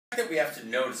we have to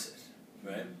notice it,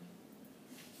 right?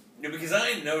 You know, because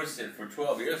I noticed it for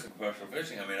 12 years in commercial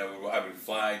fishing. I mean, I would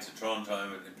fly to Toronto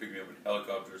and pick me up with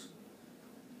helicopters.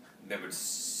 And they would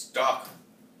stock,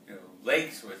 you know,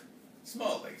 lakes with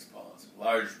small lakes, ponds,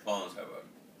 large ponds, how about,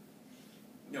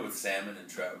 you know, with salmon and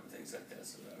trout and things like that.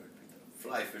 So I would be the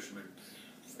fly fisherman,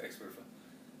 expert fly.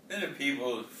 Then the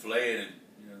people flay it and,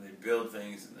 you know, they build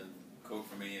things and then cook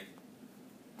for me. And,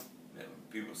 you know,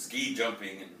 people ski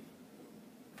jumping and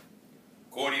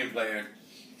accordion player,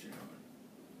 you know,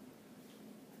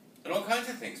 and all kinds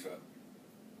of things. But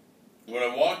when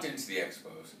I walked into the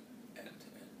expos, and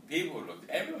people looked,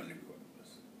 everyone knew who I was.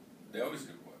 They always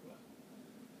knew who I was.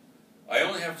 I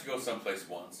only have to go someplace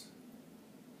once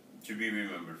to be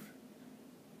remembered.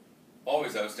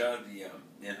 Always, I was down at the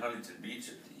in Huntington Beach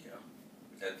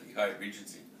at the Hyatt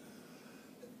Regency,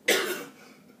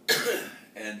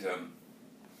 and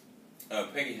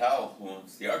Peggy Howell, who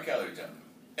owns the art gallery down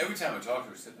there, every time I talked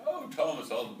to her, she said, "Oh,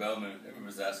 Thomas, all the bellman." Everyone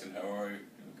was asking, "How are you?"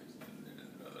 Because they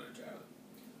didn't know that I traveled.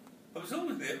 I was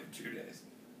only there for 2 days.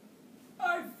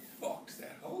 I fucked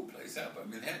that whole place up. I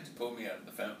mean, they had to pull me out of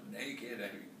the fountain naked.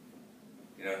 I mean,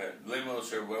 you know, I had limo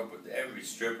showed up with every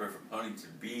stripper from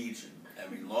Huntington Beach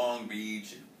and Long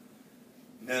Beach,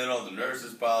 and then all the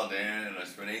nurses piled in, and I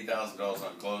spent $8,000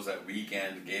 on clothes that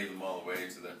weekend and gave them all away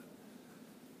to the.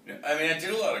 You know, I mean, I did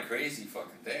a lot of crazy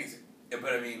fucking things,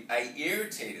 but I mean, I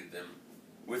irritated them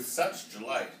with such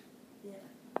delight.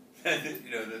 Yeah. You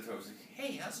know, that's what I was like,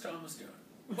 "Hey, how's Thomas doing?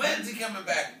 When's he coming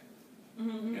back?"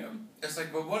 Mm-hmm. You know, it's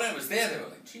like, but when I was there, they were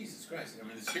like, "Jesus Christ!" I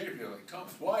mean, the security people were like,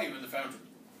 "Thomas, why are you in the fountain?"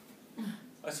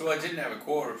 I said, "Well, I didn't have a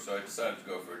quarter, so I decided to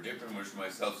go for a dip and wish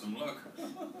myself some luck."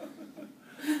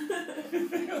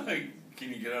 They're like, "Can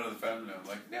you get out of the fountain?" I'm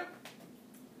like, "No.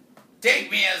 Take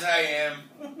me as I am."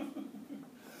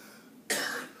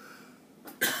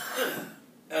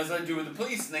 As I do with the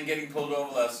police, and then getting pulled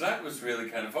over last night was really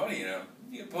kind of funny, you know.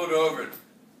 You get pulled over.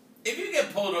 If you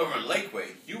get pulled over in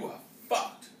Lakeway, you are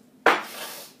fucked.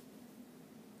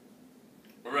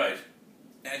 Right.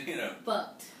 And, you know.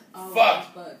 Fucked.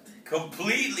 Fucked.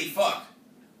 Completely fucked.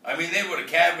 I mean, they would have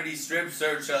cavity strip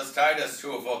searched us, tied us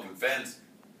to a fucking fence,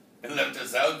 and left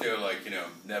us out there like, you know,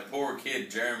 that poor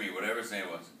kid, Jeremy, whatever his name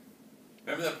was.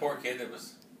 Remember that poor kid that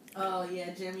was... Oh,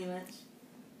 yeah, Jeremy Lynch.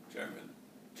 Jeremy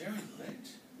Lynch?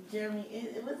 Jeremy,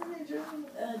 it wasn't it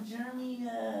Jeremy,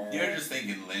 You're just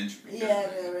thinking Lynch. Yeah,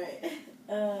 right.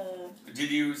 Did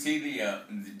you see the video?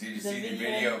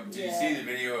 Did you see the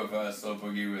video of Slow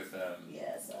Boogie with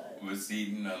yeah, I saw it. with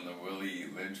Seaton on the Willie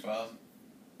Lynch files?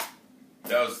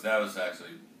 That was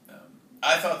actually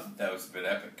I thought that was a bit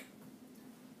epic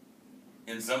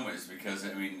in some ways, because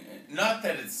I mean, not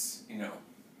that it's, you know,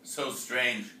 so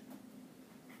strange.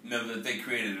 No, that they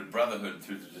created a brotherhood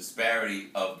through the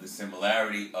disparity of the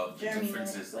similarity of the Jeremy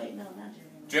differences. Lynn. Wait, no, not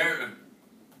Jeremy Lynn.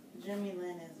 Jeremy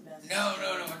Lynn is best. No.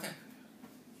 What the?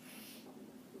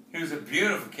 He was a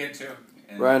beautiful kid too.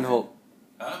 And Ryan Holt.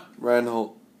 Huh? Ryan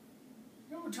Holt.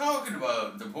 You know, we're talking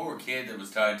about the poor kid that was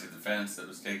tied to the fence that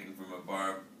was taken from a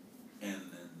bar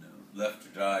and then left to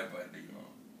die by the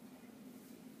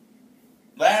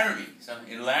Laramie.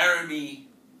 In Laramie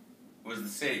was the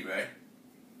city, right?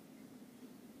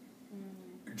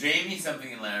 Jamie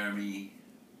something in Laramie.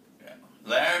 Yeah.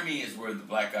 Laramie is where the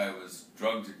black guy was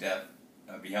drugged to death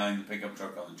behind the pickup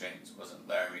truck on the chains. It wasn't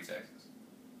Laramie, Texas.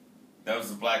 That was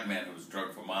the black man who was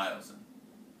drugged for miles. And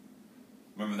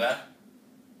remember that?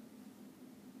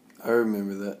 I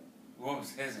remember that. What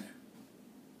was his name?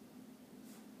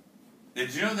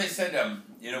 Did you know they said,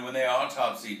 you know, when they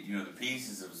autopsied, you know, the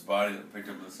pieces of his body that were picked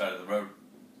up on the side of the road,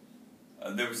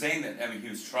 they were saying that, I mean, he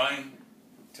was trying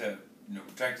to, you know,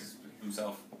 protect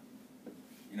himself,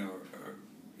 you know, or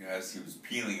you know, as he was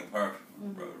peeling apart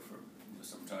on the road for, you know,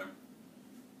 some time.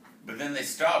 But then they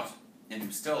stopped, and he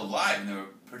was still alive, and they were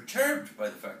perturbed by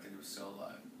the fact that he was still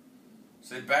alive.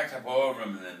 So they backed up over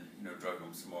him, and then, you know, drug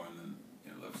him some more, and then,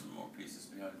 you know, left some more pieces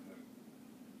behind.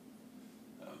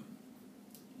 But,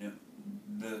 you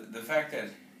know, the fact that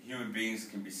human beings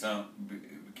can be so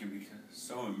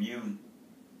immune,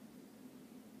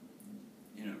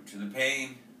 you know, to the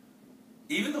pain,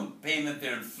 even the pain that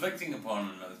they're inflicting upon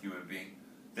another human being,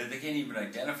 that they can't even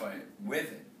identify it with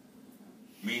it,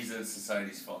 means that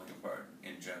society's falling apart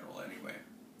in general anyway.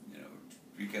 You know,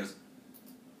 because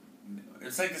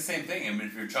it's like the same thing. I mean,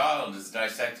 if your child is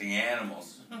dissecting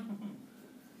animals,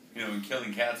 you know, and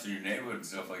killing cats in your neighborhood and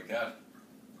stuff like that,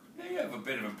 you have a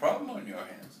bit of a problem on your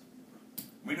hands.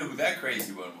 We know who that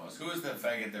crazy one was. Who was that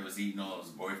faggot that was eating all of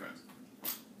his boyfriends?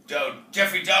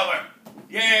 Jeffrey Dahmer.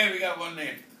 Yay, we got one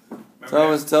name.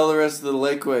 Thomas, tell the rest of the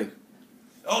Lakeway.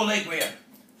 Oh, Lakeway, yeah.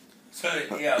 So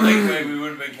yeah, like we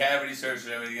would have been cavity searched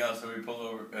and everything else. So we pull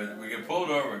over. We get pulled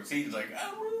over. It seems like we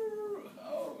get pulled.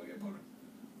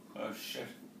 Oh shit!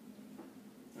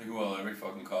 Like well, every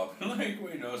fucking cop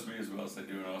like knows me as well as they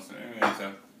do in Austin. Anyway,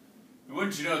 so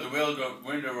wouldn't you know the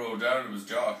window rolled down? It was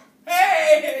Josh.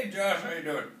 Hey, Josh, how you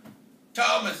doing?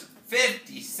 Thomas,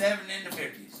 57 in the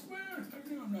 50s. Well,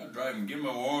 I'm not driving. Give him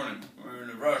a warning. We're in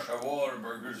a rush. Our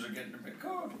Waterburgers are getting a bit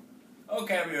cold.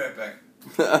 Okay, I'll be right back.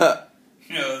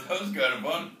 You know, that was kind of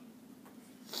fun.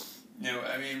 You know,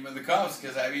 I mean, with the cops,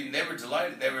 because, I mean, they were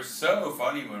delighted. They were so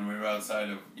funny when we were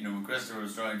outside of, you know, when Christopher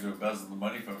was trying to embezzle the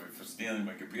money from me for stealing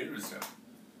my computer and stuff.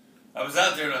 I was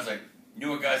out there and I was like, you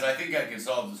know what, guys, I think I can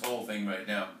solve this whole thing right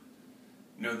now.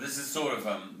 You know, this is sort of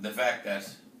the fact that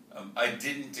I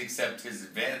didn't accept his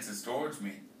advances towards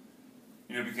me.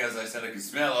 You know, because I said I could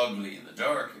smell ugly in the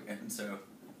dark. And so,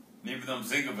 even though I'm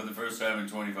single for the first time in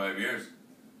 25 years,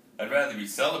 I'd rather be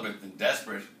celibate than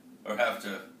desperate or have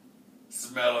to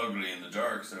smell ugly in the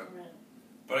dark. So,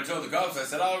 but I told the cops, I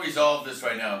said, I'll resolve this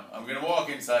right now. I'm going to walk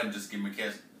inside and just give him a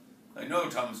kiss. Like, no,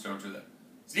 Thomas, don't do that.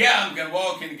 So, yeah, I'm going to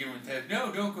walk in and give him a kiss.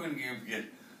 No, don't go in and give him a kiss.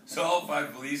 So all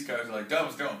 5 police cars are like,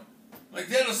 Thomas, don't. Like,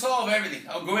 that'll solve everything.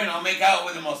 I'll go in, I'll make out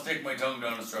with him, I'll stick my tongue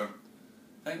down his throat.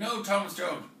 Like, no, Thomas,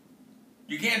 don't.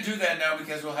 You can't do that now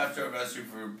because we'll have to arrest you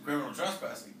for criminal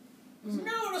trespassing. Mm-hmm.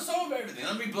 No, it'll solve everything.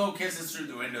 Let me blow kisses through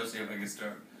the window, see if I can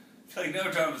start. Like,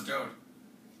 no, Thomas, don't.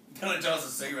 Then I toss a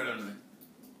cigarette under the...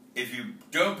 If you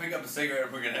don't pick up a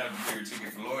cigarette, we're going to have to pay your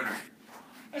ticket for loitering.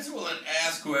 I said, well, then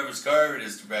ask whoever's car it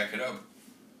is to back it up.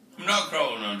 I'm not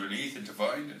crawling underneath it to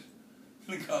find it.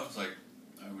 And the cop's like,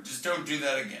 oh, well, just don't do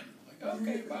that again. I'm like,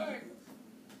 okay, bye.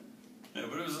 Yeah,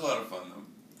 but it was a lot of fun,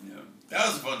 though. You know, that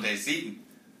was a fun day.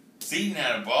 Seaton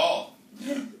had a ball.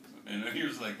 You know, he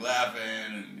was like laughing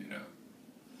and, you know.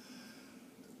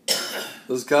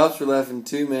 Those cops were laughing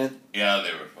too, man. Yeah,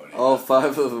 they were funny. All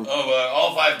 5 of them. Oh,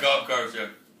 all 5 cop cars, yeah.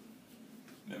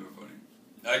 They were funny.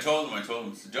 I told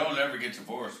them, so don't ever get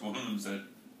divorced. One of them said,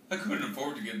 I couldn't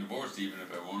afford to get divorced even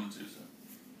if I wanted to, so.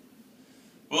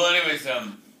 Well, anyways,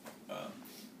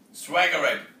 Swagger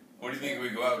Ripe. What do you think if we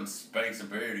go out and spank some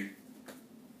parody?